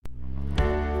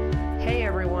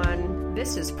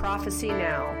This is Prophecy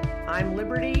Now. I'm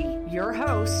Liberty, your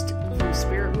host from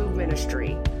Spirit Move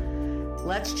Ministry.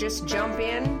 Let's just jump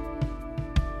in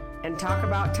and talk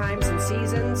about times and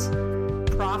seasons,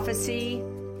 prophecy,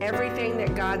 everything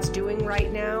that God's doing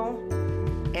right now,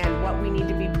 and what we need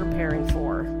to be preparing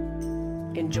for.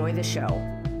 Enjoy the show.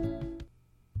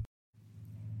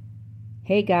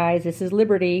 Hey guys, this is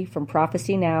Liberty from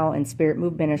Prophecy Now and Spirit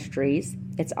Move Ministries.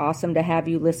 It's awesome to have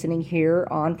you listening here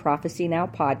on Prophecy Now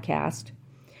podcast.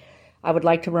 I would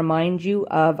like to remind you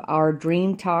of our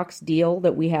Dream Talks deal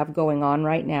that we have going on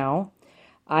right now.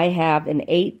 I have an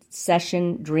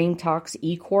 8-session Dream Talks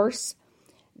e-course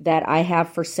that I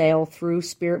have for sale through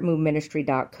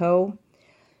spiritmoveministry.co.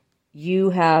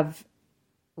 You have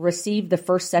received the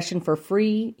first session for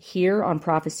free here on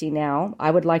Prophecy Now.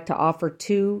 I would like to offer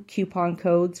 2 coupon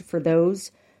codes for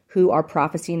those who are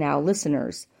Prophecy Now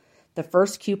listeners. The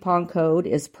first coupon code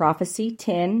is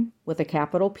Prophecy10 with a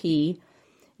capital P.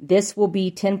 This will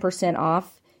be 10%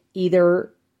 off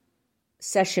either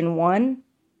session 1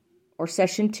 or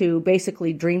session 2,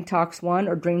 basically Dream Talks 1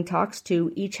 or Dream Talks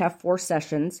 2, each have 4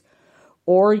 sessions,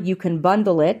 or you can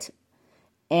bundle it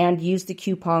and use the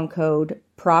coupon code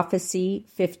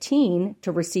Prophecy15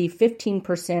 to receive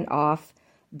 15% off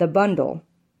the bundle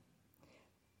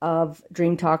of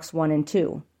Dream Talks 1 and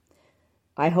 2.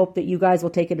 I hope that you guys will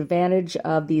take advantage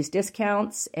of these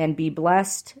discounts and be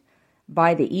blessed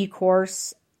by the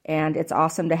e-course, and it's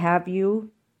awesome to have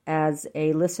you as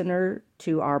a listener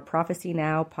to our Prophecy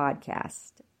Now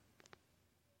podcast.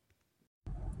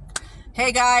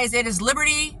 Hey guys, it is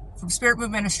Liberty from Spirit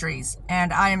Move Ministries,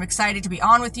 and I am excited to be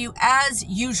on with you as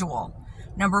usual.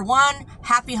 Number 1,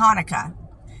 Happy Hanukkah.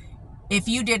 If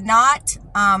you did not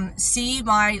see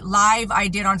my live I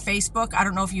did on Facebook, I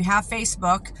don't know if you have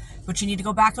Facebook, but you need to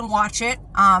go back and watch it.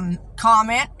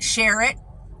 Comment, share it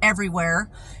everywhere.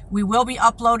 We will be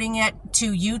uploading it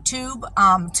to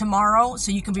YouTube tomorrow,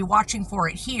 so you can be watching for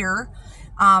it here.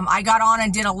 I got on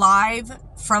and did a live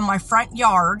from my front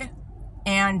yard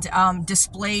and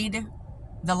displayed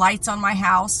the lights on my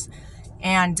house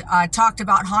and talked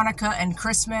about Hanukkah and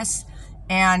Christmas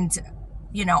and,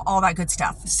 you know, all that good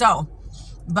stuff. So,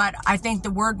 but I think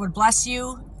the word would bless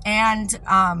you and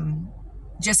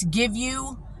just give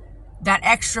you that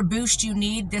extra boost you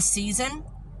need this season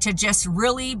to just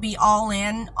really be all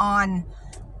in on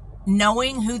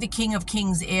knowing who the King of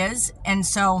Kings is. And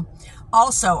so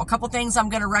also a couple things I'm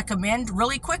going to recommend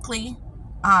really quickly,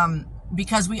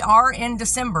 because we are in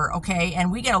December, okay?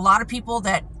 And we get a lot of people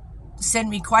that send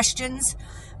me questions,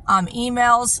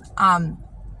 emails,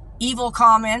 evil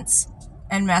comments,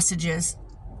 and messages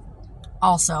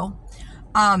also.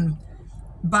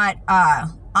 But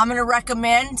I'm going to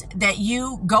recommend that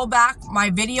you go back my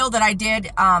video that I did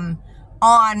on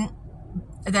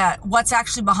what's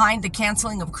actually behind the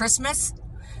canceling of Christmas,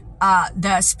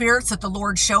 the spirits that the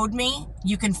Lord showed me.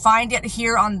 You can find it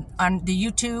here on the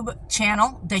YouTube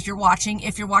channel that you're watching,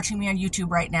 if you're watching me on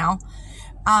YouTube right now.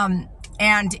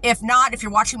 And if not, if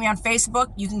you're watching me on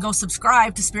Facebook, you can go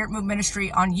subscribe to Spirit Move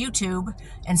Ministry on YouTube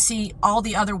and see all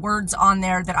the other words on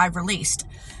there that I've released.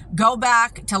 Go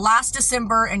back to last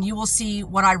December and you will see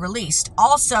what I released.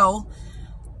 Also,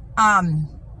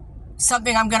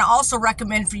 something I'm going to also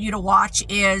recommend for you to watch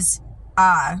is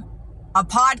a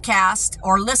podcast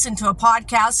or listen to a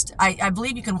podcast. I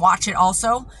believe you can watch it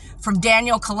also from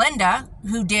Daniel Kalinda,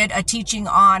 who did a teaching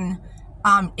on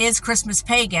Is Christmas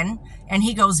Pagan? And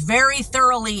he goes very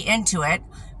thoroughly into it.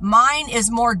 Mine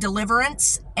is more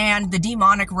deliverance and the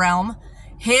demonic realm.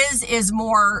 His is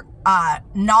more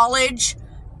knowledge,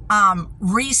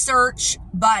 research,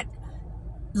 but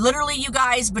literally, you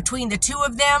guys, between the two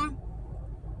of them,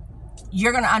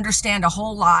 you're going to understand a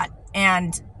whole lot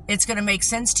and it's going to make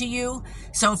sense to you.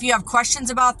 So if you have questions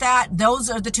about that, those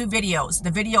are the 2 videos.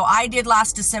 The video I did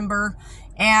last December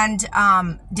and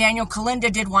Daniel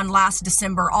Kalinda did one last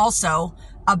December also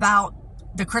about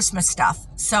the Christmas stuff.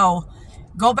 So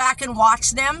go back and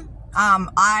watch them.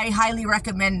 I highly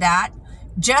recommend that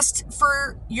just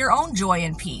for your own joy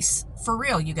and peace. For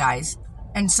real, you guys.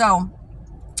 And so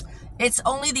it's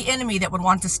only the enemy that would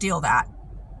want to steal that.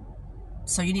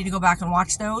 So you need to go back and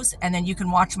watch those. And then you can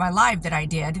watch my live that I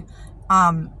did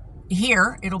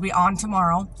here. It'll be on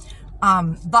tomorrow.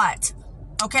 But,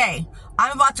 okay,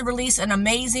 I'm about to release an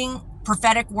amazing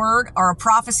prophetic word or a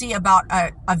prophecy about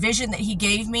a vision that he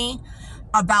gave me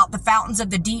about the fountains of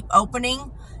the deep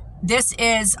opening. This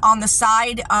is on the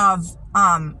side of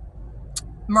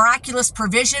miraculous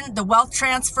provision, the wealth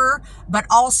transfer, but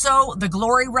also the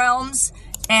glory realms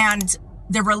and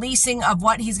the releasing of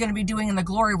what he's going to be doing in the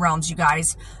glory realms, you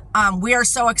guys. We are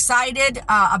so excited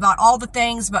about all the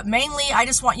things, but mainly I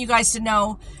just want you guys to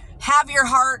know have your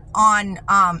heart on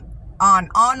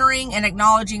honoring and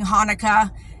acknowledging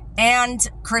Hanukkah and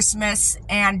Christmas,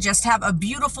 and just have a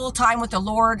beautiful time with the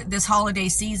Lord this holiday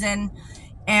season,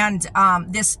 and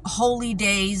this holy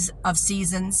days of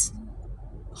seasons.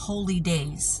 Holy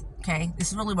days. Okay,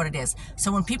 this is really what it is.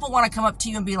 So when people want to come up to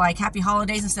you and be like, happy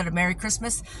holidays instead of Merry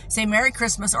Christmas, say Merry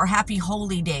Christmas or Happy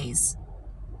Holy Days.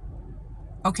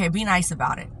 Okay, be nice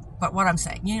about it. But what I'm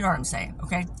saying, you know what I'm saying,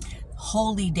 okay?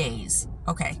 Holy days.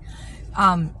 Okay.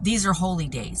 These are holy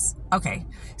days. Okay.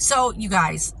 So you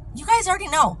guys already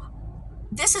know.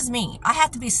 This is me. I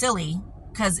have to be silly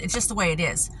because it's just the way it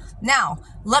is. Now,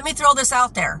 let me throw this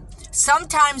out there.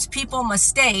 Sometimes people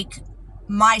mistake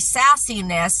my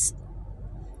sassiness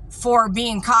for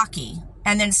being cocky.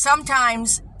 And then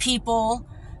sometimes people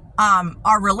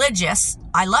are religious.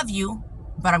 I love you,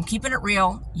 but I'm keeping it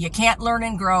real. You can't learn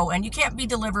and grow, and you can't be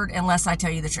delivered unless I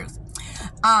tell you the truth.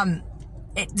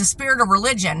 The spirit of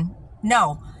religion,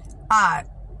 no.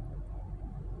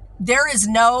 There is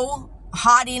no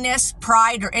haughtiness,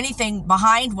 pride, or anything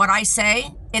behind what I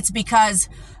say. It's because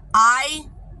I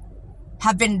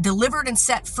have been delivered and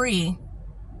set free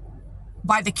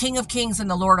by the King of Kings and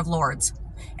the Lord of Lords.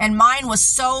 And mine was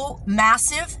so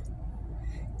massive.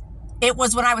 It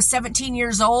was when I was 17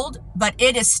 years old, but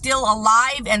it is still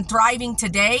alive and thriving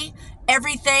today.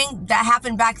 Everything that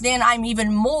happened back then, I'm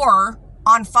even more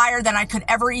on fire than I could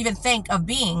ever even think of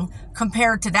being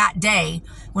compared to that day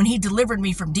when he delivered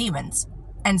me from demons.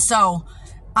 And so,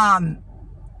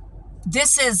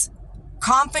 this is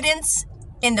confidence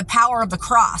in the power of the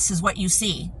cross is what you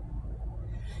see.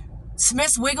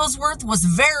 Smith Wigglesworth was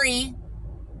very,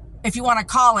 if you want to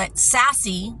call it,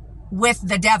 sassy with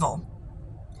the devil.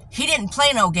 He didn't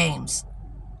play no games.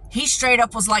 He straight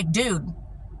up was like, dude,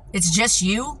 it's just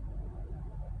you.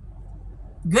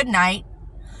 Good night.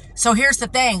 So here's the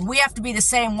thing. We have to be the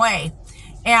same way.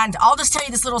 And I'll just tell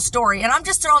you this little story. And I'm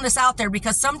just throwing this out there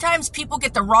because sometimes people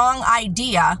get the wrong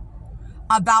idea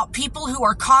about people who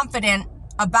are confident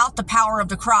about the power of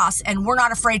the cross, and we're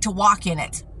not afraid to walk in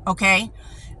it. Okay?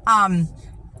 I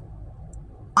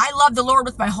love the Lord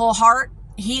with my whole heart.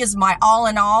 He is my all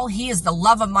in all. He is the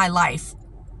love of my life.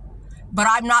 But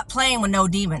I'm not playing with no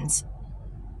demons.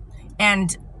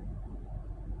 And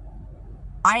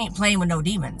I ain't playing with no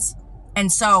demons.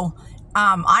 And so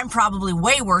I'm probably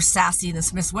way worse sassy than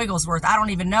Smith Wigglesworth. I don't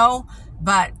even know.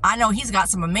 But I know he's got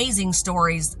some amazing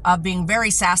stories of being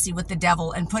very sassy with the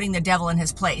devil and putting the devil in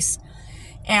his place.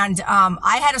 And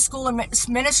I had a school of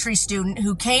ministry student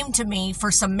who came to me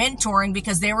for some mentoring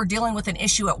because they were dealing with an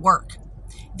issue at work.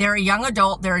 They're a young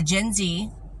adult. They're a Gen Z.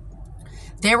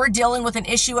 They were dealing with an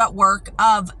issue at work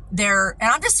of their, and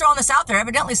I'm just throwing this out there.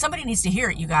 Evidently, somebody needs to hear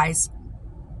it, you guys.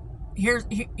 You're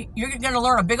going to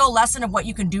learn a big old lesson of what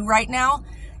you can do right now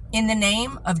in the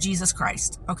name of Jesus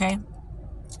Christ, okay?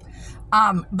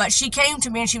 But she came to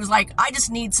me and she was like, I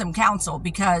just need some counsel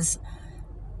because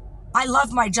I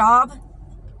love my job.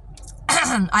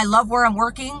 I love where I'm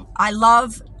working. I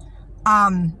love,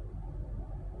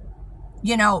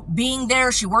 being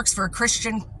there. She works for a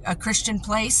Christian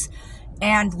place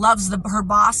and loves her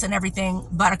boss and everything.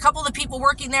 But a couple of the people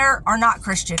working there are not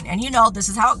Christian. And this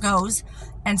is how it goes.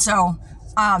 And so,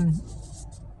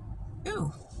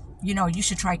 you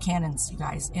should try Cannon's, you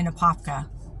guys, in Apopka.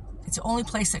 It's the only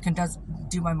place that can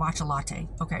do my matcha latte.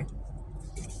 Okay.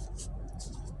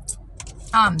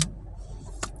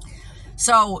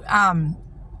 So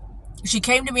she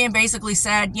came to me and basically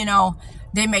said,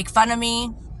 they make fun of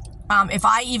me. If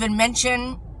I even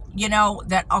mention,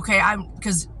 that, okay,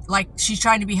 because like she's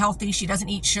trying to be healthy, she doesn't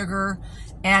eat sugar.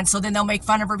 And so then they'll make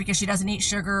fun of her because she doesn't eat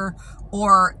sugar.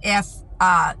 Or if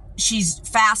she's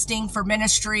fasting for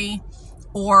ministry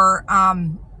or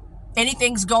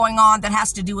anything's going on that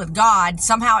has to do with God,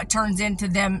 somehow it turns into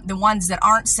them, the ones that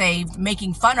aren't saved,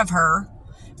 making fun of her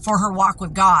for her walk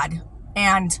with God.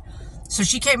 And so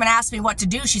she came and asked me what to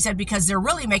do. She said, because they're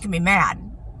really making me mad.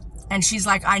 And she's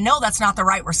like, I know that's not the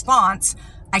right response.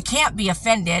 I can't be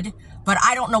offended, but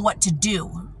I don't know what to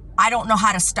do. I don't know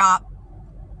how to stop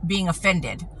being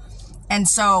offended. And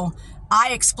so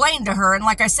I explained to her, and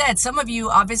like I said, some of you,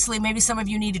 obviously, maybe some of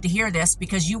you needed to hear this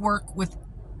because you work with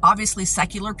obviously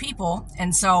secular people.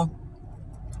 And so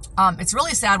it's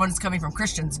really sad when it's coming from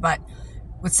Christians, but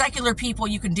with secular people,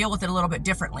 you can deal with it a little bit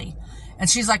differently. And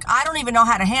she's like, I don't even know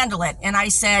how to handle it. And I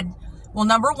said, well,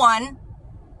 number one,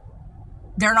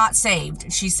 they're not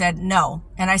saved. She said, no.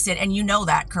 And I said, and you know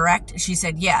that, correct? She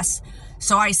said, yes.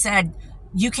 So I said,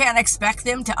 you can't expect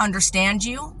them to understand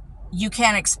you. You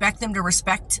can't expect them to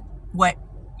respect what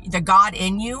the God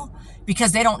in you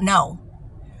because they don't know.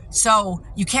 So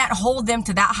you can't hold them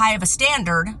to that high of a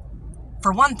standard,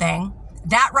 for one thing.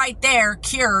 that right there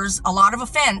cures a lot of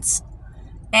offense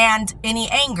and any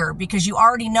anger, because you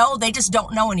already know they just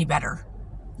don't know any better.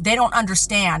 They don't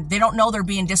understand. They don't know they're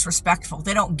being disrespectful.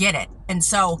 They don't get it. And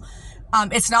so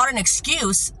it's not an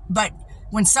excuse, but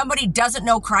when somebody doesn't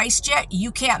know Christ yet,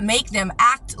 you can't make them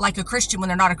act like a Christian when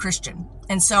they're not a Christian.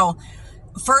 And so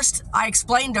first I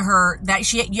explained to her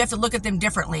that you have to look at them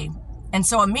differently. And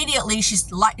so immediately she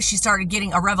started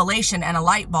getting a revelation and a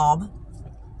light bulb.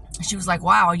 She was like,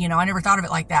 wow, I never thought of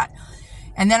it like that.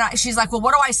 And then she's like, well,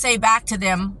 what do I say back to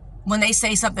them when they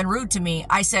say something rude to me?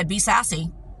 I said, be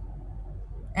sassy.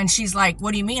 And she's like,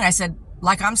 what do you mean? I said,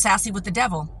 like I'm sassy with the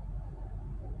devil.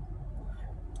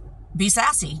 Be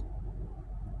sassy.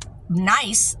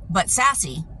 Nice, but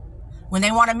sassy. When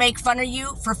they want to make fun of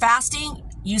you for fasting,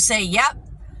 you say, yep,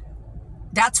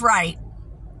 that's right.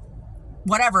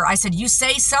 Whatever. I said, you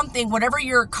say something, whatever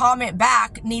your comment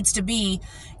back needs to be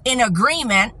in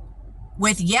agreement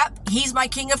with, yep, he's my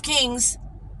King of Kings,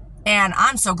 and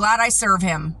I'm so glad I serve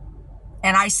him.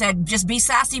 And I said, just be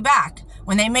sassy back.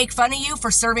 When they make fun of you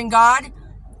for serving God,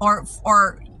 or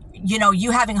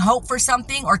you having hope for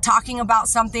something, or talking about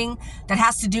something that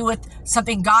has to do with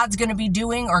something God's going to be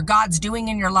doing or God's doing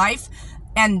in your life,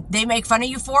 and they make fun of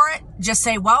you for it, just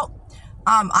say, well,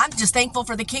 I'm just thankful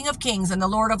for the King of Kings and the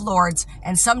Lord of Lords,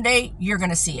 and someday you're going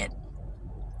to see it.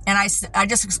 And I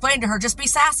just explained to her, just be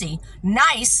sassy.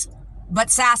 Nice,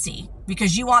 but sassy,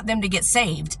 because you want them to get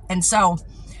saved. And so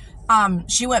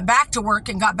she went back to work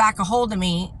and got back a hold of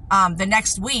me the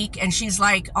next week, and she's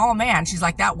like, oh man, she's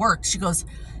like, that worked. She goes,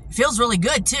 it feels really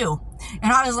good too.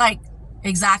 And I was like,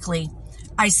 exactly.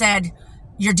 I said,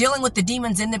 you're dealing with the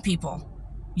demons in the people.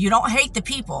 You don't hate the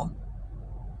people.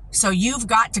 So you've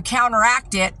got to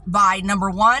counteract it by, number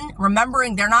one,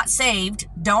 remembering they're not saved.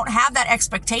 Don't have that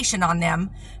expectation on them.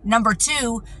 Number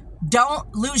two,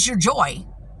 don't lose your joy.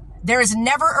 There is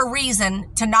never a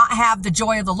reason to not have the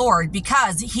joy of the Lord,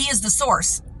 because he is the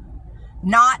source.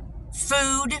 Not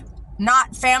food,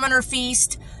 not famine or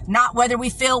feast, not whether we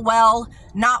feel well,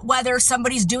 not whether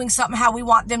somebody's doing something how we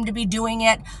want them to be doing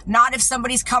it, not if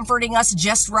somebody's comforting us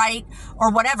just right or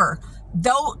whatever.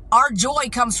 Though our joy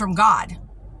comes from God.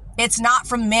 It's not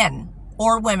from men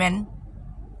or women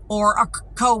or a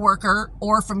coworker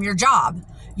or from your job.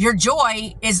 Your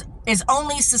joy is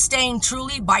only sustained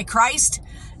truly by Christ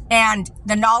and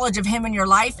the knowledge of him in your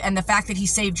life and the fact that he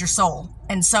saved your soul.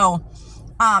 And so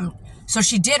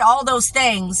she did all those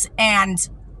things, and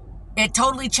it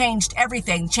totally changed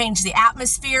everything, changed the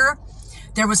atmosphere.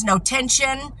 There was no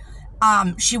tension.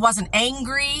 She wasn't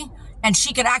angry, and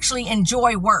she could actually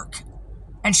enjoy work.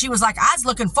 And she was like, I was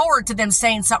looking forward to them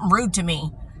saying something rude to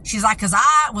me. She's like, because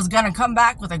I was going to come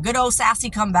back with a good old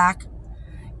sassy comeback.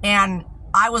 And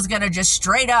I was going to just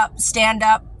straight up stand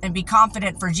up and be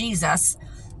confident for Jesus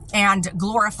and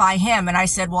glorify him. And I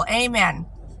said, well, amen.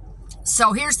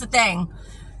 So here's the thing.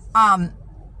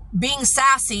 Being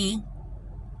sassy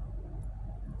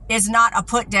is not a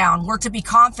put down. We're to be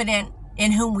confident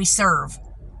in whom we serve.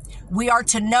 We are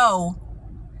to know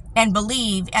and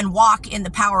believe and walk in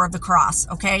the power of the cross.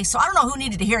 Okay. So I don't know who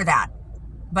needed to hear that,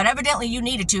 but evidently you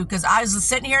needed to, because I was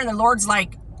sitting here and the Lord's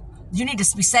like, you need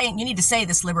to say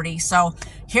this, Liberty. So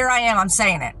here I am, I'm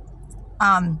saying it.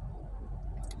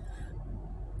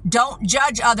 Don't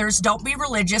judge others. Don't be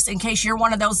religious, in case you're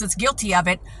one of those that's guilty of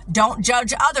it. Don't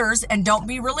judge others and don't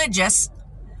be religious.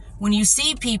 When you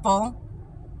see people,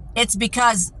 it's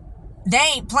because they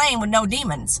ain't playing with no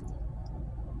demons.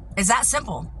 It's that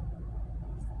simple.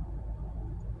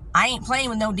 I ain't playing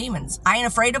with no demons. I ain't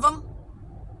afraid of them,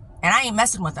 and I ain't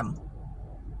messing with them.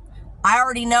 I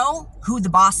already know who the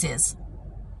boss is.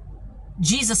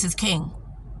 Jesus is king,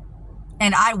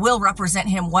 and I will represent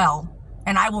him well,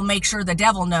 and I will make sure the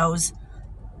devil knows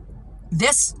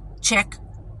this chick,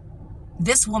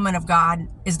 this woman of God,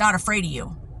 is not afraid of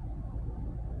you,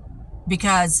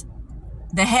 because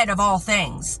the head of all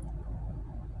things,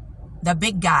 the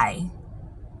big guy,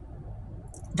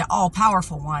 the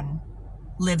all-powerful one,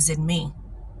 lives in me.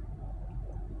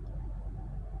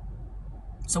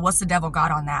 So what's the devil got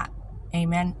on that?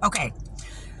 Amen. Okay.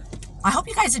 I hope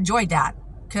you guys enjoyed that,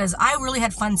 because I really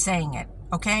had fun saying it.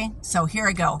 Okay. So here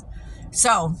I go.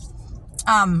 So,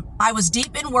 I was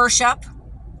deep in worship.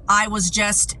 I was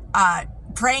just,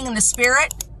 praying in the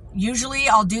spirit. Usually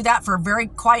I'll do that for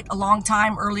quite a long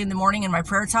time early in the morning in my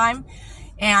prayer time.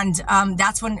 And,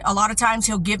 that's when a lot of times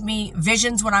he'll give me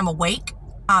visions when I'm awake.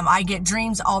 I get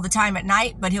dreams all the time at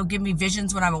night, but he'll give me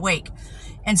visions when I'm awake.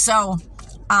 And so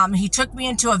he took me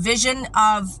into a vision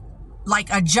of like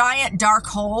a giant dark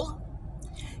hole.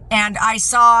 And I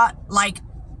saw, like,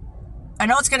 I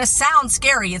know it's going to sound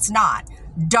scary. It's not.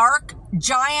 Dark,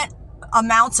 giant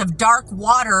amounts of dark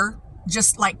water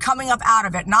just like coming up out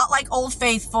of it. Not like Old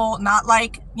Faithful, not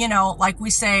like, like we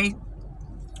say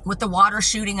with the water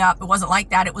shooting up. It wasn't like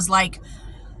that. It was like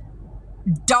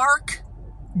dark,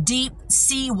 deep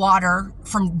sea water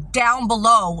from down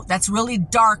below that's really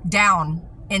dark down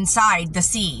inside the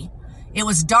sea. It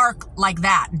was dark like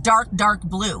that. Dark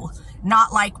blue.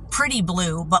 Not like pretty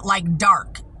blue, but like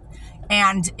dark.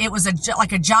 And it was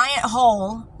like a giant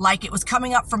hole, like it was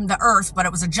coming up from the earth, but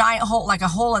it was a giant hole, like a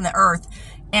hole in the earth.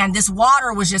 And this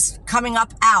water was just coming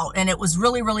up out, and it was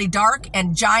really, really dark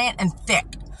and giant and thick.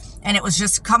 And it was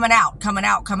just coming out.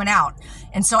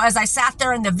 And so as I sat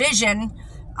there in the vision,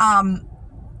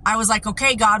 I was like,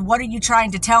 okay, God, what are you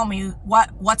trying to tell me?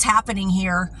 What's happening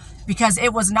here? Because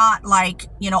it was not like,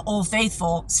 Old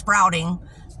Faithful sprouting.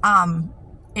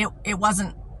 It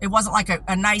wasn't like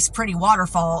a nice, pretty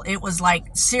waterfall. It was like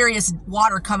serious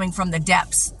water coming from the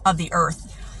depths of the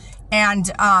earth. And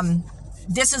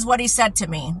this is what he said to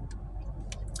me.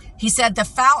 He said, the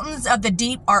fountains of the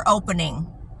deep are opening.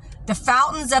 The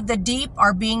fountains of the deep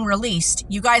are being released.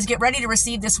 You guys get ready to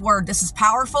receive this word. This is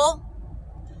powerful.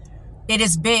 It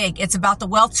is big. It's about the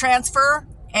wealth transfer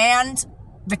and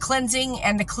the cleansing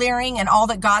and the clearing and all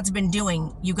that God's been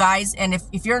doing, you guys. And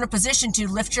if you're in a position to,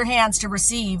 lift your hands to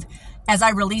receive as I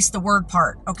release the word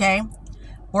part, okay?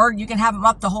 Or you can have them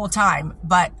up the whole time,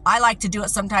 but I like to do it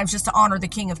sometimes just to honor the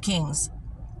King of Kings.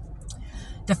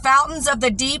 The fountains of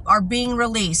the deep are being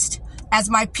released. As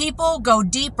my people go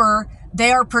deeper,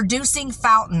 they are producing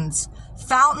fountains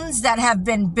that have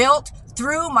been built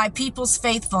through my people's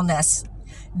faithfulness.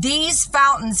 These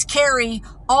fountains carry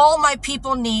all my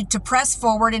people need to press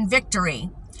forward in victory.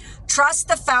 Trust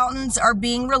the fountains are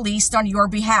being released on your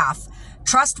behalf.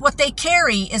 Trust what they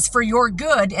carry is for your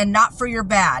good and not for your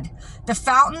bad. The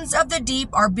fountains of the deep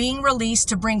are being released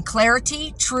to bring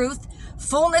clarity, truth,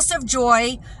 fullness of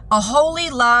joy, a holy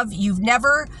love you've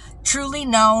never truly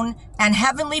known, and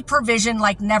heavenly provision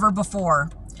like never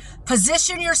before.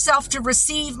 Position yourself to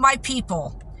receive, my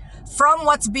people, from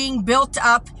what's being built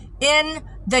up in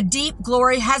the deep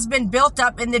glory has been built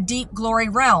up in the deep glory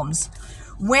realms.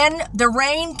 When the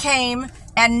rain came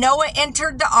and Noah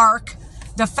entered the ark,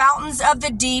 the fountains of the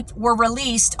deep were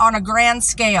released on a grand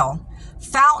scale.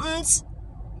 Fountains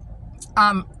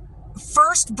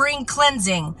first bring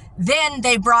cleansing, then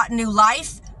they brought new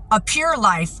life, a pure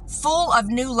life, full of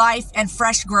new life and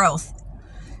fresh growth.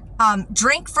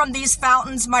 Drink from these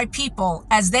fountains, my people,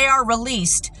 as they are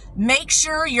released. Make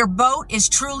sure your boat is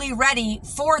truly ready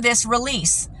for this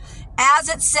release. As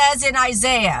it says in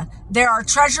Isaiah, there are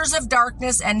treasures of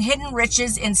darkness and hidden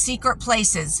riches in secret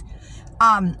places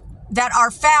that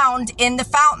are found in the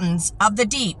fountains of the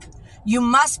deep. You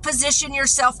must position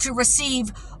yourself to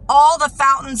receive all the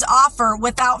fountains offer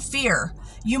without fear.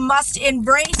 You must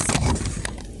embrace.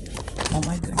 Oh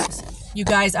my goodness. You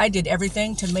guys, I did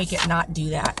everything to make it not do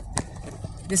that.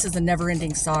 This is a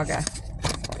never-ending saga.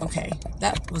 Okay,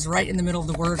 that was right in the middle of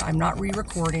the word. I'm not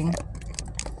re-recording.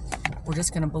 We're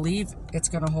just going to believe it's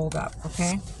going to hold up,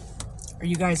 okay? Are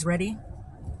you guys ready?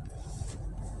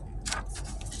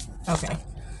 Okay.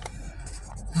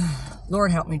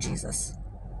 Lord help me, Jesus.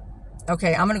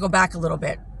 Okay, I'm going to go back a little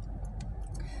bit.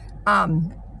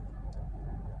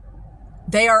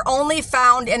 They are only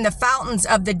found in the fountains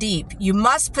of the deep. You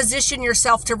must position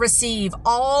yourself to receive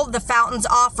all the fountains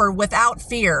offer without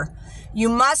fear. You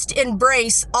must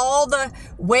embrace all the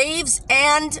waves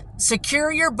and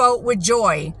secure your boat with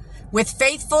joy, with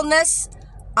faithfulness,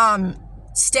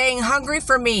 staying hungry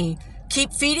for me.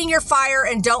 Keep feeding your fire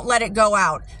and don't let it go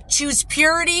out. Choose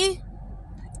purity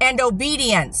and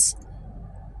obedience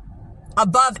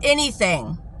above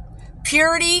anything.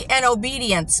 Purity and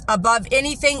obedience above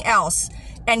anything else,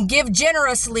 and give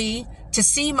generously to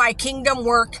see my kingdom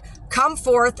work come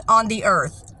forth on the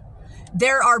earth.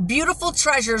 There are beautiful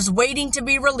treasures waiting to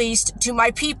be released to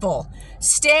my people.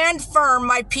 Stand firm,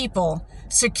 my people.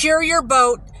 Secure your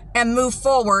boat and move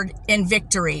forward in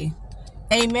victory.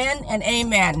 Amen and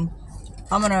amen.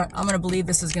 I'm gonna believe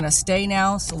this is gonna stay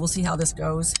now, so we'll see how this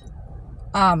goes.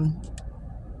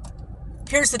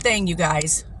 Here's the thing, you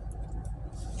guys.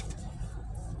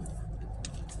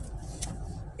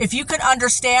 If you could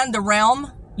understand the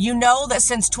realm, you know that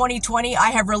since 2020, I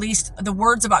have released the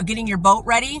words about getting your boat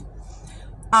ready.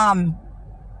 The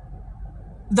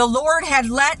Lord had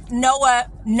let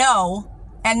Noah know,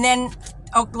 and then,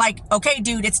 okay,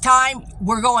 dude, it's time.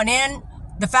 We're going in.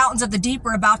 The fountains of the deep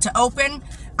are about to open.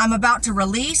 I'm about to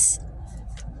release.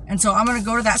 And so I'm going to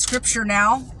go to that scripture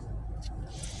now.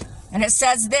 And it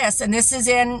says this, and this is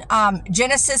in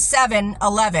Genesis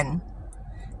 7:11.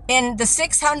 In the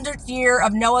 600th year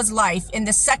of Noah's life, in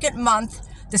the second month,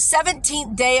 the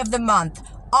 17th day of the month,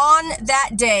 on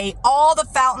that day, all the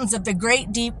fountains of the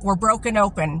great deep were broken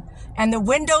open, and the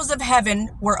windows of heaven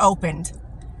were opened.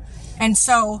 And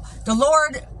so the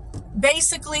Lord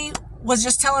basically was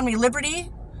just telling me, Liberty,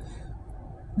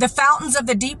 the fountains of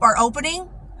the deep are opening,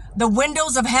 the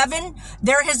windows of heaven.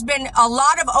 There has been a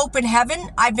lot of open heaven.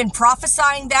 I've been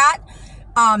prophesying that.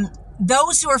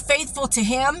 Those who are faithful to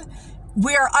him,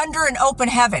 we are under an open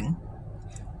heaven.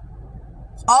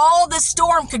 All this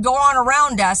storm could go on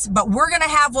around us, but we're going to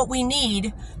have what we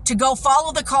need to go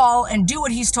follow the call and do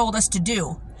what he's told us to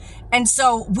do. And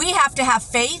so we have to have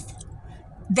faith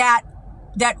that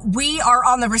we are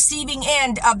on the receiving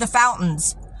end of the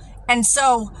fountains. And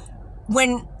so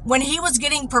when he was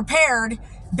getting prepared,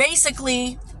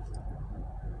 basically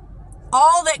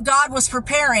all that God was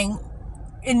preparing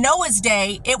in Noah's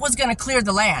day, it was going to clear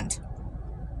the land.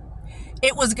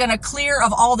 It was going to clear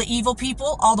of all the evil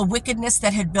people, all the wickedness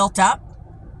that had built up.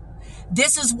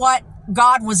 This is what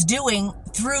God was doing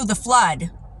through the flood,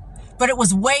 but it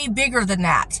was way bigger than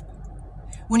that.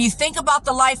 When you think about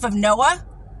the life of Noah,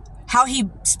 how he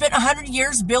spent 100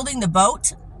 years building the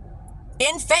boat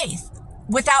in faith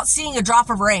without seeing a drop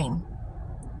of rain.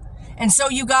 And so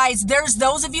you guys, there's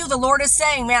those of you, the Lord is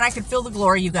saying, man, I can feel the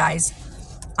glory, you guys.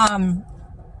 And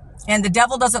the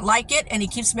devil doesn't like it, and he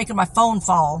keeps making my phone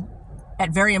fall at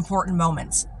very important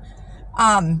moments.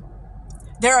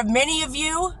 There are many of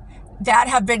you that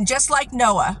have been just like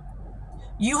Noah.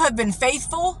 You have been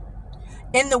faithful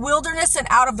in the wilderness and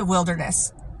out of the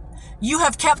wilderness. You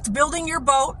have kept building your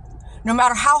boat, no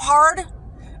matter how hard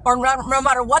or no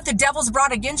matter what the devil's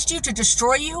brought against you to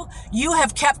destroy you. You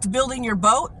have kept building your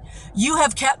boat. You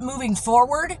have kept moving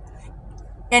forward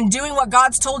and doing what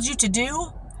God's told you to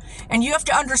do. And you have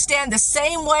to understand, the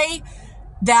same way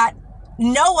that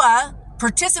Noah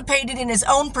participated in his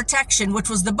own protection, which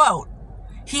was the boat,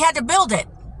 he had to build it.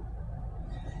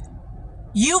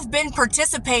 You've been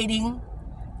participating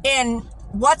in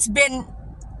what's been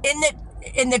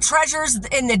in the treasures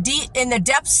in the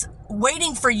depths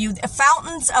waiting for you, the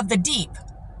fountains of the deep.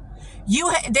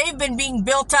 They've been being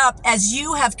built up as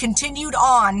you have continued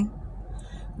on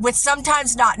with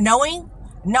sometimes not knowing,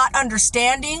 not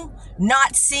understanding,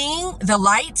 not seeing the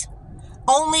light,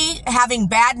 only having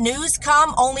bad news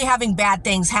come, only having bad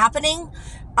things happening,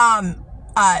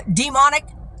 demonic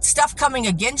stuff coming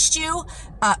against you,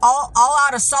 all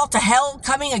out assault to hell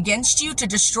coming against you to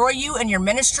destroy you and your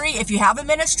ministry, if you have a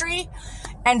ministry.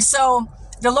 And so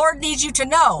the Lord needs you to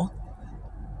know,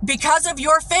 because of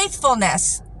your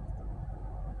faithfulness,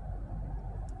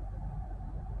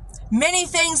 many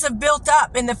things have built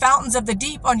up in the fountains of the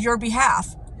deep on your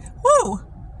behalf. Woo!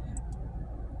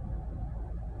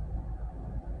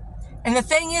 And the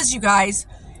thing is, you guys,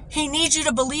 he needs you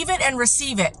to believe it and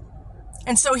receive it.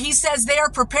 And so he says they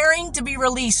are preparing to be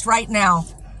released right now.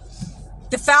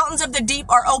 The fountains of the deep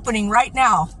are opening right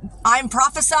now. I'm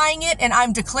prophesying it and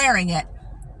I'm declaring it.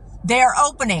 They are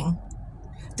opening.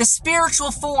 The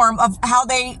spiritual form of how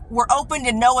they were opened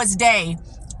in Noah's day.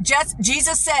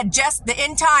 Jesus said just the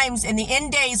end times and the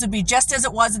end days would be just as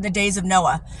it was in the days of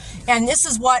Noah. And this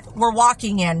is what we're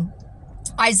walking in.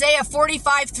 Isaiah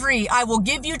 45:3, I will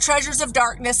give you treasures of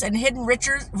darkness and hidden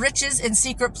riches in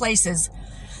secret places,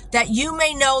 that you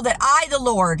may know that I, the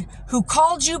Lord, who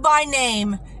called you by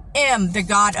name, am the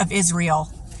God of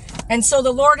Israel. And so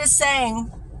the Lord is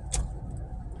saying,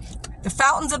 the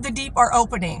fountains of the deep are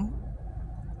opening.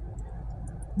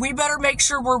 We better make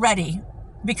sure we're ready,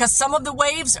 because some of the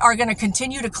waves are going to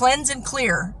continue to cleanse and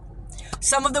clear.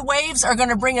 Some of the waves are going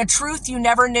to bring a truth you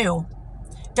never knew.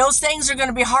 Those things are going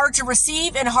to be hard to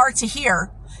receive and hard to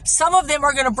hear. Some of them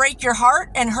are going to break your heart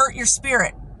and hurt your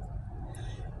spirit.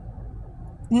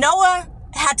 Noah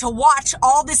had to watch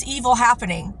all this evil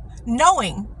happening,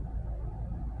 knowing,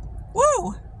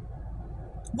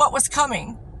 what was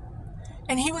coming.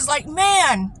 And he was like,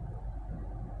 man,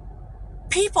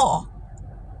 people,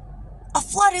 a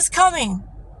flood is coming.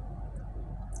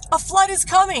 A flood is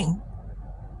coming.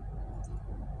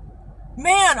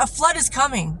 Man, a flood is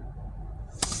coming.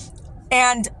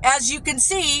 And as you can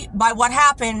see by what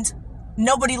happened,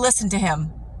 nobody listened to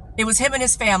him. It was him and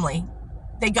his family.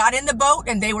 They got in the boat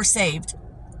and they were saved.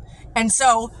 And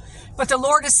so, but the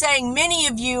Lord is saying, many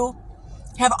of you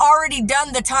have already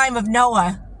done the time of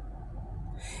Noah.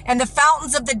 And the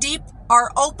fountains of the deep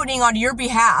are opening on your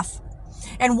behalf.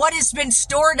 And what has been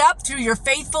stored up through your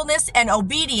faithfulness and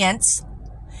obedience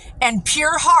and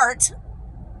pure heart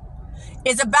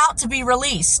is about to be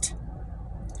released.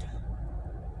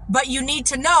 But you need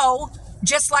to know,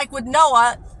 just like with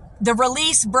Noah, the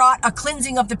release brought a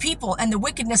cleansing of the people and the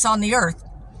wickedness on the earth.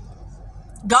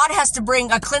 God has to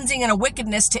bring a cleansing and a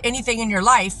wickedness to anything in your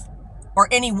life, or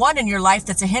anyone in your life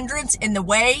that's a hindrance, in the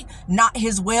way, not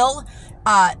his will.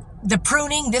 The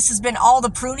pruning, this has been all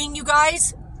the pruning, you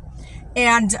guys.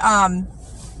 And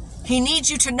he needs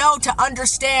you to know, to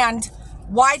understand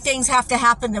why things have to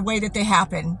happen the way that they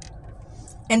happen.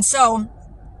 And so,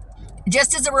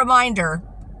 just as a reminder,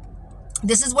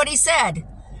 this is what he said.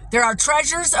 There are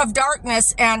treasures of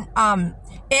darkness and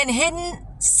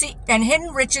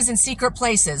hidden riches in secret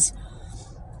places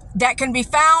that can be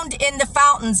found in the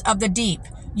fountains of the deep.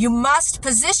 You must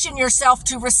position yourself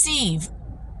to receive.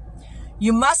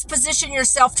 You must position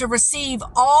yourself to receive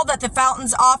all that the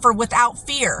fountains offer without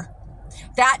fear.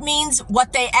 That means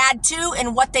what they add to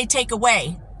and what they take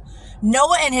away.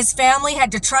 Noah and his family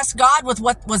had to trust God with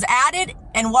what was added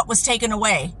and what was taken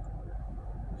away.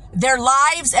 Their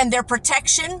lives and their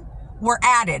protection were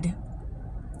added.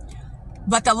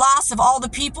 But the loss of all the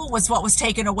people was what was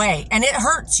taken away. And it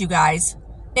hurts, you guys.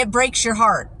 It breaks your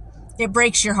heart. It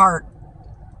breaks your heart.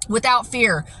 Without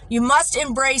fear, you must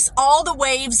embrace all the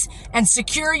waves and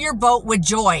secure your boat with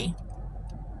joy.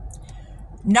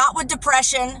 Not with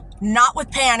depression, not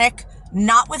with panic,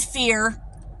 not with fear,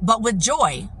 but with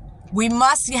joy. We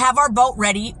must have our boat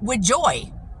ready with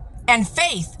joy and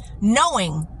faith,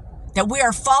 knowing that we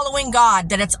are following God,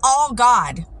 that it's all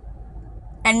God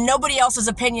and nobody else's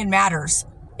opinion matters.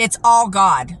 It's all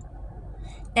God.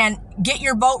 And get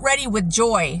your boat ready with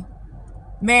joy.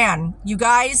 Man, you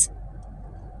guys,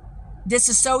 this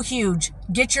is so huge.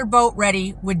 Get your boat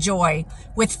ready with joy.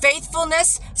 With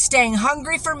faithfulness, staying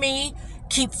hungry for me.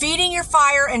 Keep feeding your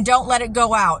fire and don't let it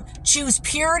go out. Choose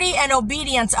purity and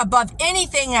obedience above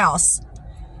anything else.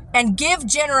 And give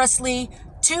generously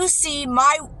to see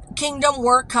my kingdom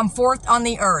work come forth on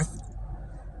the earth.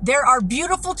 There are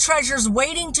beautiful treasures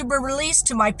waiting to be released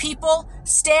to my people.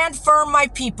 Stand firm, my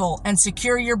people, and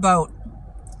secure your boat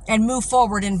and move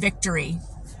forward in victory.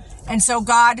 And so,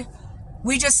 God,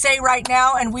 we just say right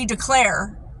now, and we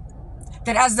declare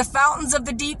that as the fountains of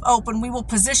the deep open, we will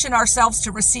position ourselves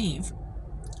to receive.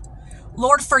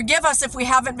 Lord, forgive us if we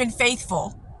haven't been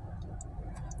faithful.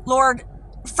 Lord,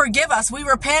 forgive us. We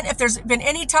repent if there's been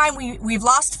any time we've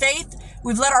lost faith,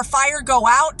 we've let our fire go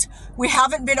out, we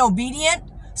haven't been obedient,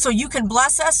 so you can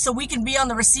bless us, so we can be on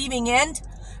the receiving end.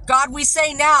 God, we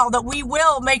say now that we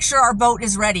will make sure our boat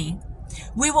is ready.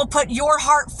 We will put your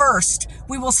heart first.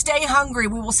 We will stay hungry.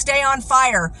 We will stay on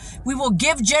fire. We will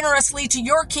give generously to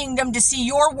your kingdom to see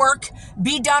your work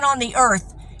be done on the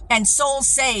earth and souls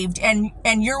saved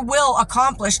and your will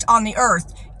accomplished on the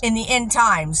earth in the end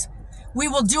times. We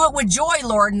will do it with joy,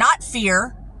 Lord, not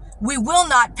fear. We will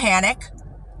not panic.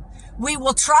 We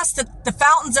will trust that the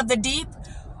fountains of the deep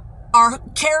are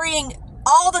carrying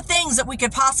all the things that we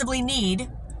could possibly need.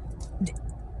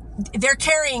 They're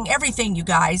carrying everything, you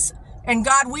guys. And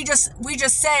God, we just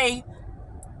say,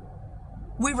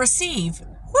 we receive.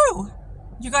 Woo!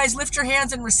 You guys lift your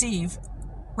hands and receive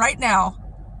right now.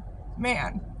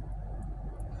 Man.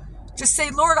 Just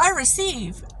say, Lord, I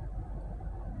receive.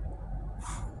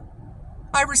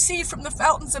 I receive from the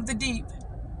fountains of the deep.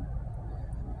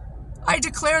 I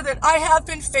declare that I have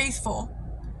been faithful.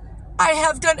 I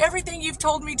have done everything you've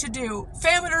told me to do,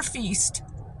 famine or feast.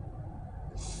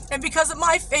 And because of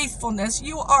my faithfulness,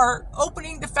 you are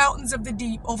opening the fountains of the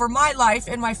deep over my life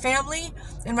and my family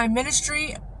and my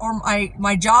ministry or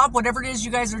my job, whatever it is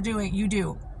you guys are doing, you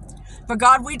do. But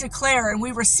God, we declare and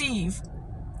we receive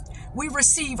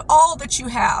all that you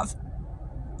have,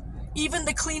 even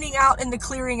the cleaning out and the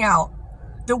clearing out,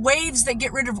 the waves that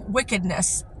get rid of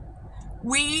wickedness.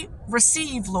 We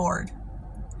receive, Lord.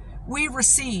 We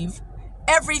receive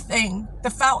everything the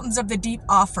fountains of the deep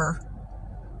offer.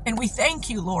 And we thank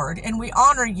you, Lord, and we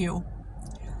honor you.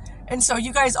 And so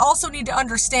you guys also need to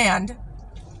understand,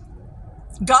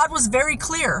 God was very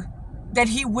clear that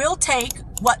he will take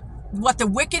what the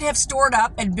wicked have stored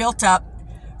up and built up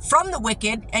from the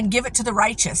wicked and give it to the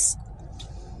righteous.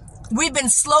 We've been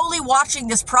slowly watching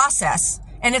this process,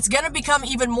 and it's going to become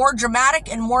even more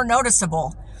dramatic and more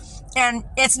noticeable. And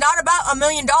it's not about $1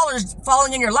 million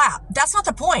falling in your lap. That's not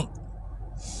the point.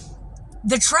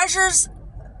 The treasures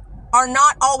are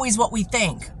not always what we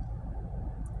think.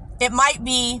 It might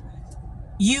be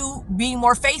you being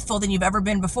more faithful than you've ever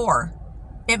been before.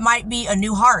 It might be a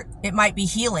new heart. It might be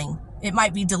healing. It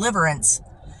might be deliverance.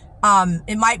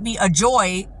 It might be a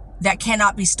joy that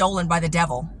cannot be stolen by the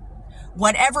devil.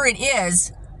 Whatever it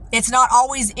is, it's not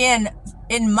always in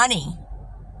money.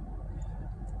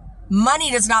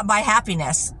 Money does not buy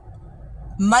happiness.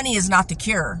 Money is not the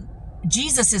cure.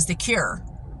 Jesus is the cure.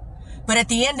 But at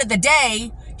the end of the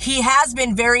day, he has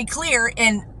been very clear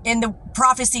in the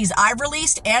prophecies I've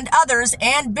released and others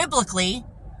and biblically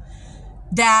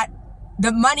that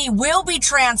the money will be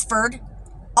transferred,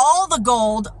 all the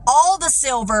gold, all the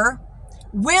silver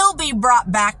will be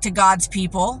brought back to God's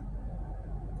people.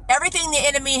 Everything the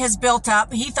enemy has built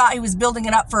up, he thought he was building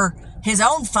it up for his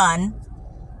own fun.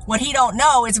 What he don't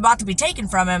know is about to be taken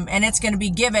from him, and it's going to be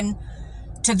given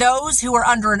to those who are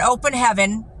under an open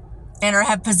heaven and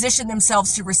have positioned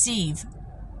themselves to receive.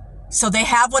 So they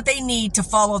have what they need to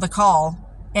follow the call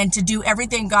and to do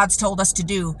everything God's told us to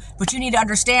do. But you need to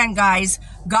understand, guys,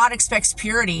 God expects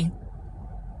purity.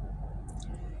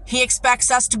 He expects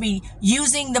us to be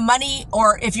using the money,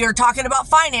 or if you're talking about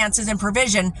finances and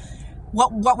provision,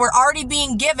 what we're already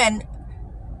being given,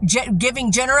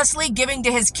 giving generously, giving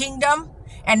to his kingdom,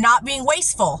 and not being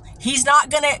wasteful. He's not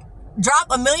going to drop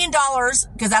 $1 million,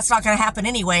 because that's not going to happen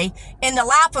anyway, in the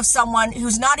lap of someone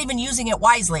who's not even using it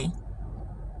wisely.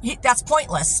 That's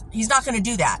pointless. He's not going to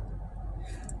do that.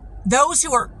 Those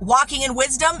who are walking in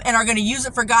wisdom and are going to use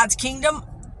it for God's kingdom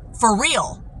for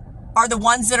real are the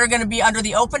ones that are going to be under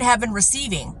the open heaven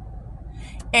receiving.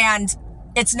 And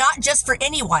it's not just for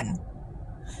anyone.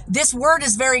 This word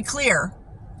is very clear.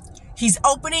 He's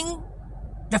opening.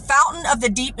 The fountain of the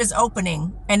deep is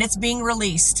opening, and it's being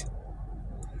released.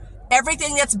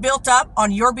 Everything that's built up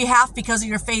on your behalf because of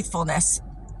your faithfulness.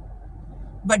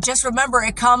 But just remember,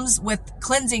 it comes with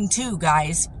cleansing too,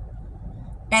 guys.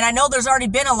 And I know there's already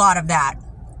been a lot of that.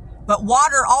 But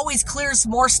water always clears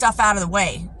more stuff out of the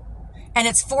way. And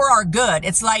it's for our good.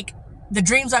 It's like the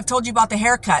dreams I've told you about the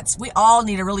haircuts. We all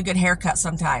need a really good haircut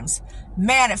sometimes.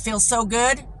 Man, it feels so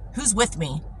good. Who's with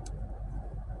me?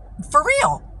 For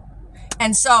real.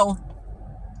 And so,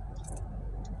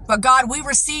 but God, we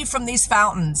receive from these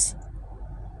fountains.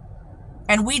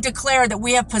 And we declare that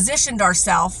we have positioned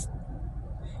ourselves,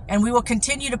 and we will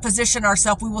continue to position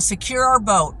ourselves. We will secure our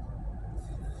boat.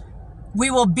 We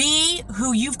will be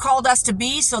who you've called us to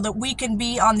be so that we can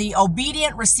be on the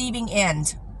obedient receiving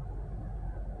end.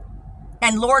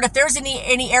 And Lord, if there's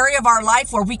any area of our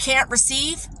life where we can't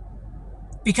receive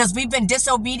because we've been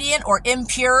disobedient or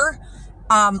impure,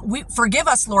 forgive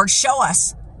us, Lord. Show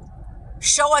us.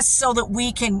 Show us so that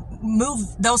we can move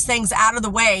those things out of the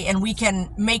way, and we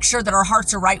can make sure that our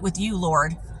hearts are right with you,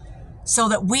 Lord, so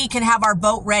that we can have our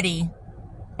boat ready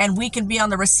and we can be on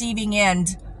the receiving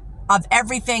end of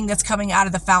everything that's coming out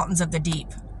of the fountains of the deep.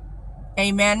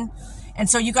 Amen. And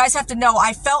so you guys have to know,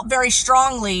 I felt very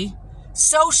strongly,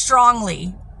 so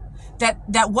strongly,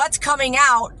 that what's coming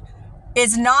out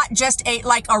is not just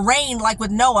like a rain, like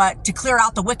with Noah, to clear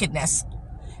out the wickedness.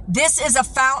 This is a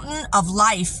fountain of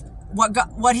life.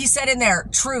 What he said in there,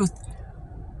 truth,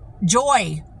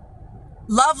 joy,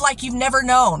 love like you've never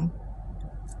known,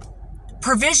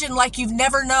 provision like you've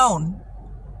never known.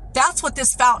 That's what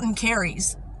this fountain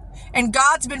carries. And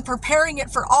God's been preparing it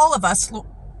for all of us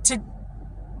to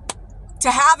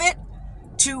have it,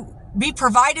 to be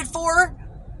provided for,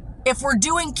 if we're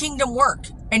doing kingdom work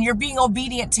and you're being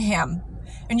obedient to him.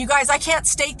 And you guys, I can't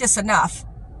state this enough.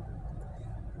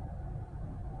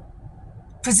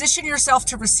 Position yourself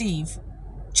to receive.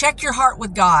 Check your heart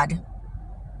with God.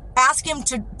 Ask him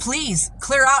to please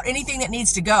clear out anything that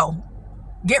needs to go.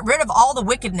 Get rid of all the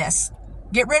wickedness.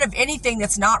 Get rid of anything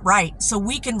that's not right, so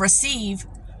we can receive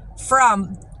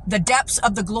from the depths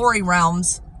of the glory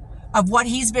realms of what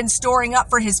he's been storing up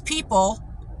for his people,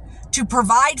 to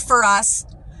provide for us,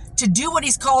 to do what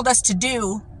he's called us to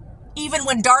do, even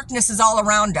when darkness is all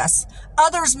around us.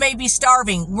 Others may be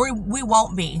starving. We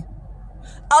won't be.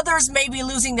 Others may be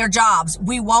losing their jobs.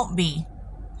 We won't be.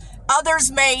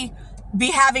 Others may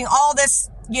be having all this,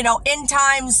 end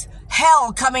times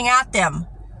hell coming at them,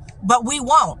 but we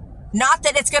won't. Not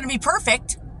that it's going to be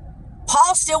perfect.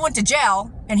 Paul still went to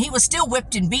jail, and he was still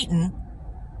whipped and beaten,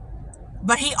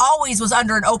 but he always was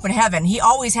under an open heaven. He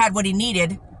always had what he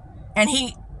needed, and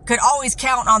he could always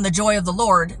count on the joy of the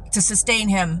Lord to sustain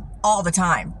him all the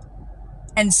time.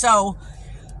 And so,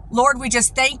 Lord, we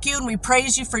just thank you and we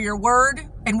praise you for your word,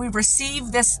 and we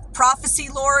receive this prophecy,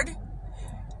 Lord.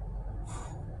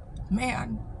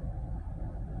 Man,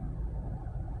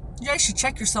 you guys should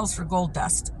check yourselves for gold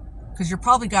dust, because you're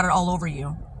probably got it all over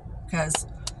you, because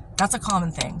that's a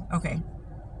common thing. Okay.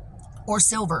 Or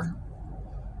silver.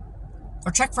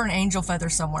 Or check for an angel feather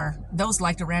somewhere. Those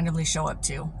like to randomly show up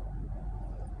too.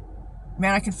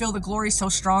 Man, I can feel the glory so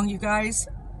strong, you guys.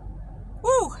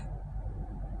 Woo!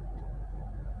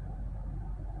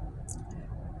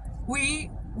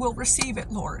 We will receive it,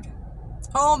 Lord.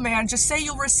 Oh man, just say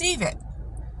you'll receive it.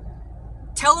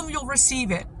 Tell him you'll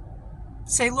receive it.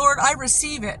 Say, Lord, I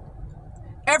receive it.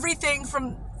 Everything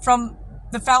from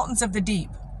the fountains of the deep.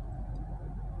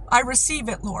 I receive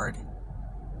it, Lord.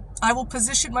 I will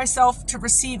position myself to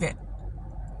receive it.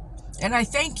 And I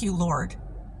thank you, Lord,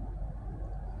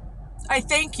 I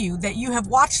thank you that you have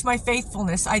watched my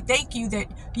faithfulness. I thank you that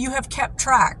you have kept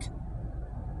track.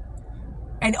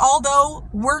 And although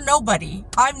we're nobody,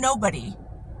 I'm nobody,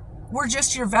 we're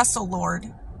just your vessel, Lord.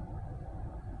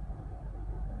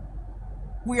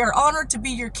 We are honored to be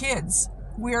your kids.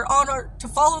 We are honored to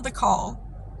follow the call.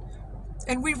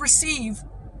 And we receive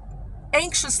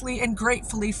anxiously and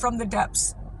gratefully from the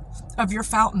depths of your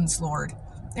fountains, Lord.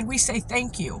 And we say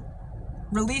thank you.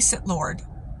 Release it, Lord.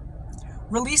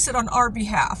 Release it on our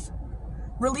behalf.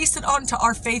 Release it onto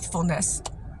our faithfulness.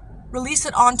 Release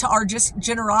it onto our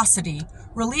generosity.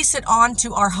 Release it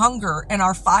onto our hunger and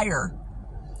our fire.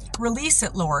 Release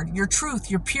it, Lord. Your truth,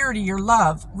 your purity, your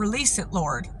love. Release it,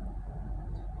 Lord.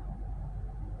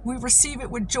 We receive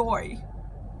it with joy.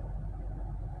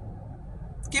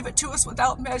 Give it to us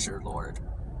without measure, Lord.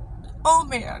 Oh,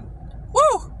 man.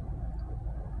 Woo!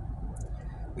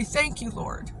 We thank you,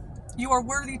 Lord. You are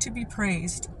worthy to be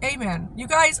praised. Amen. You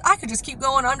guys, I could just keep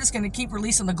going. I'm just going to keep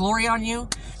releasing the glory on you.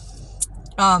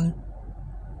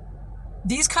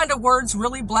 These kind of words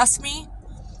really bless me.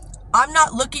 I'm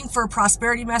not looking for a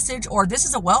prosperity message or this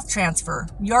is a wealth transfer.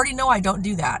 You already know I don't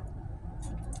do that.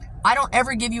 I don't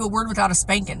ever give you a word without a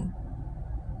spanking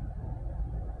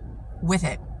with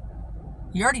it.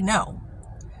 You already know.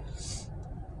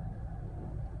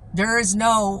 There is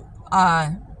no,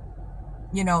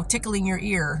 tickling your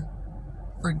ear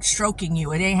or stroking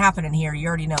you. It ain't happening here. You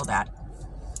already know that.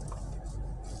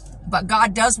 But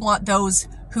God does want those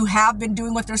who have been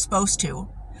doing what they're supposed to.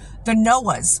 The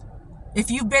Noahs.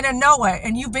 If you've been a Noah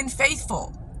and you've been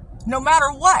faithful, no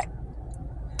matter what,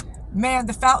 man,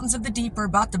 the fountains of the deep are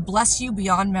about to bless you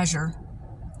beyond measure.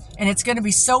 And it's going to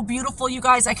be so beautiful, you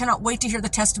guys. I cannot wait to hear the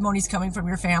testimonies coming from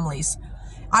your families.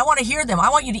 I want to hear them. I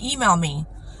want you to email me.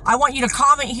 I want you to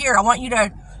comment here. I want you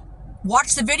to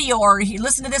watch the video or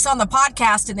listen to this on the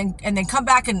podcast and then come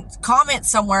back and comment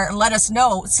somewhere and let us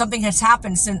know something has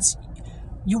happened since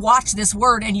you watched this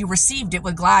word and you received it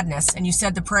with gladness and you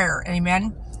said the prayer.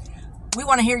 Amen. We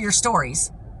want to hear your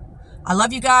stories. I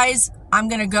love you guys. I'm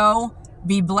going to go.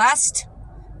 Be blessed.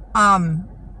 I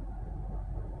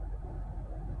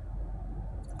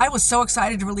was so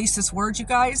excited to release this word, you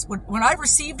guys. When I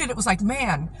received it, it was like,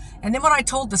 man. And then when I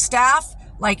told the staff,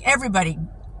 like everybody,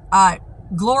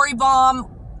 glory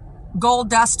bomb, gold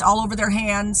dust all over their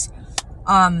hands.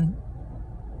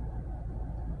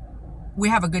 We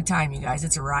have a good time, you guys.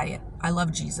 It's a riot. I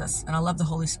love Jesus and I love the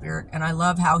Holy Spirit and I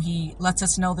love how he lets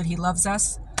us know that he loves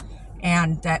us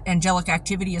and that angelic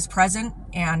activity is present.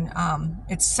 And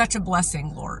it's such a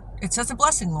blessing, Lord. It's such a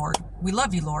blessing, Lord. We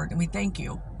love you, Lord, and we thank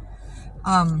you.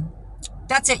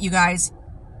 That's it, you guys.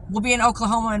 We'll be in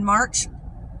Oklahoma in March.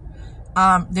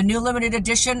 The new limited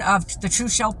edition of the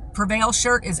Truth Shall Prevail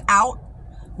shirt is out.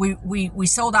 We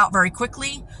sold out very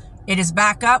quickly. It is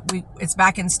back up. It's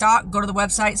back in stock. Go to the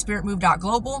website,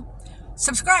 spiritmove.global.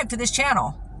 Subscribe to this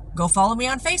channel. Go follow me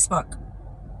on Facebook.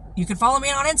 You can follow me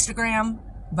on Instagram,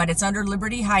 but it's under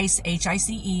Liberty Heice, Hice.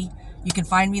 You can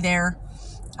find me there.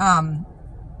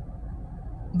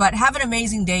 But have an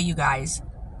amazing day, you guys.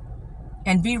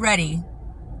 And be ready.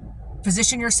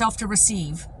 Position yourself to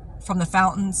receive from the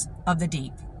fountains of the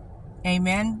deep.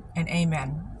 Amen and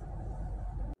amen.